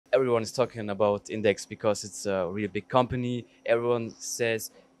everyone is talking about Index because it's a really big company. Everyone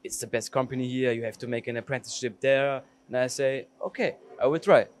says it's the best company here. You have to make an apprenticeship there. And I say, okay, I will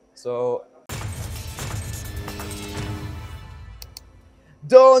try. So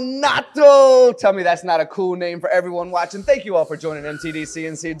Donato! Tell me that's not a cool name for everyone watching. Thank you all for joining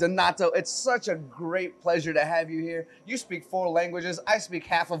MTDCNC. Donato, it's such a great pleasure to have you here. You speak 4 languages. I speak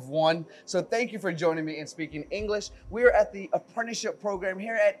half of 1. So thank you for joining me and speaking English. We are at the apprenticeship program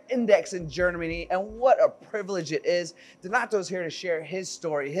here at Index in Germany, and what a privilege it is. Donato's here to share his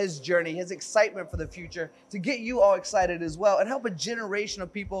story, his journey, his excitement for the future, to get you all excited as well and help a generation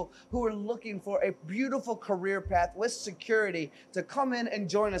of people who are looking for a beautiful career path with security to come in and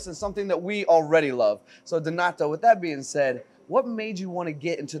join us in something that we already love. So Donato, with that being said, what made you want to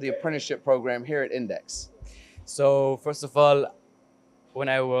get into the apprenticeship program here at Index? So first of all, when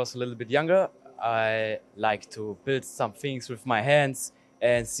I was a little bit younger, I like to build some things with my hands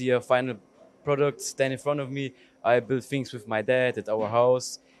and see a final product stand in front of me. I build things with my dad at our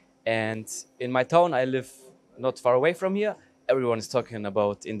house. And in my town, I live not far away from here. Everyone is talking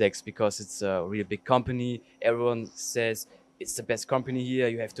about Index because it's a really big company. Everyone says it's the best company here.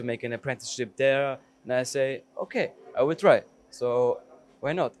 You have to make an apprenticeship there. And I say, okay, I will try. So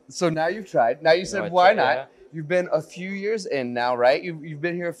why not? So now you've tried. Now you said, I why tried, not? yeah. You've been a few years in now, right? You've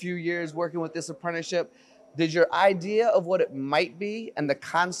been here a few years working with this apprenticeship. Did your idea of what it might be and the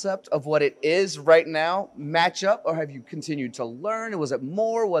concept of what it is right now match up, or have you continued to learn? Was it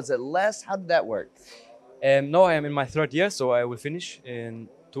more? Was it less? How did that work? Now I am in my 3rd year, so I will finish in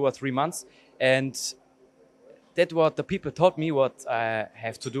 2 or 3 months. And that's what the people taught me what I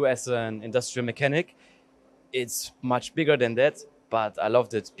have to do as an industrial mechanic. It's much bigger than that, but I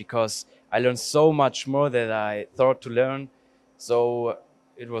loved it because I learned so much more than I thought to learn. So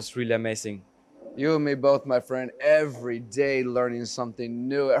it was really amazing. You and me both, my friend, every day learning something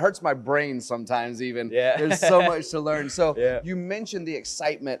new. It hurts my brain sometimes even. Yeah. There's so much to learn. So Yeah. you mentioned the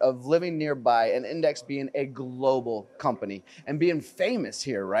excitement of living nearby and Index being a global company and being famous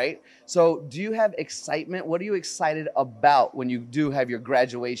here, right? So do you have excitement? What are you excited about when you do have your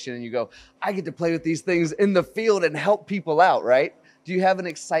graduation and you go, I get to play with these things in the field and help people out, right? Do you have an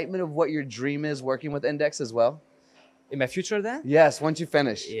excitement of what your dream is working with Index as well? In my future then? Yes, once you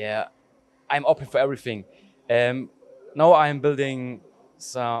finish. Yeah, I'm open for everything. Now I'm building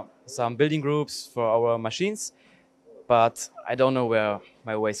some building groups for our machines, but I don't know where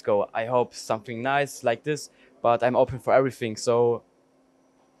my ways go. I hope something nice like this, but I'm open for everything. So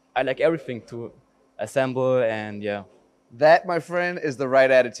I like everything to assemble and yeah. That, my friend, is the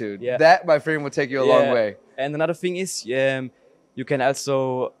right attitude. Yeah. That, my friend, will take you a long Yeah. way. And another thing is you can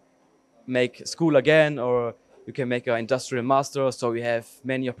also make school again, or you can make an industrial master. So you have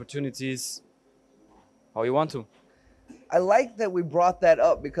many opportunities how you want to. I like that we brought that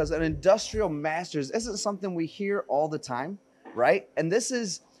up because an industrial master's isn't something we hear all the time, right? And this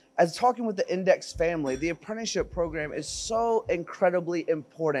is, as talking with the Index family, the apprenticeship program is so incredibly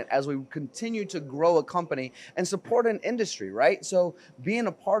important as we continue to grow a company and support an industry, right? So being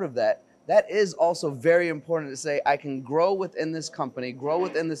a part of that, that is also very important to say, I can grow within this company, grow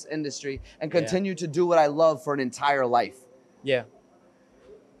within this industry, and continue to do what I love for an entire life. Yeah.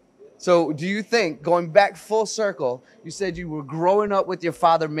 So do you think, going back full circle, you said you were growing up with your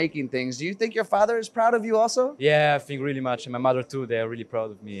father making things. Do you think your father is proud of you also? Yeah, I think really much. And my mother too, they're really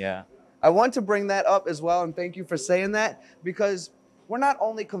proud of me, yeah. I want to bring that up as well, and thank you for saying that, because we're not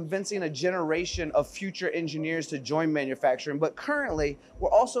only convincing a generation of future engineers to join manufacturing, but currently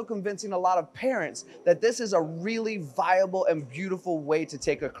we're also convincing a lot of parents that this is a really viable and beautiful way to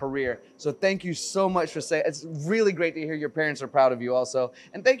take a career. So thank you so much for saying, it's really great to hear your parents are proud of you also.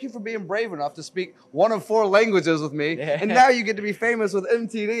 And thank you for being brave enough to speak 1 of 4 languages with me. Yeah. And now you get to be famous with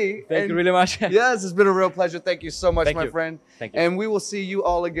MTD. Thank you really much. Yes, it's been a real pleasure. Thank you so much, Thank my you. friend. Thank you. And we will see you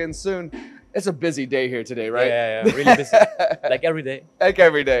all again soon. It's a busy day here today, right? Yeah, really busy. Like every day. Like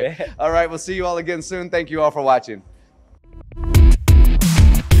every day. Yeah. All right, we'll see you all again soon. Thank you all for watching.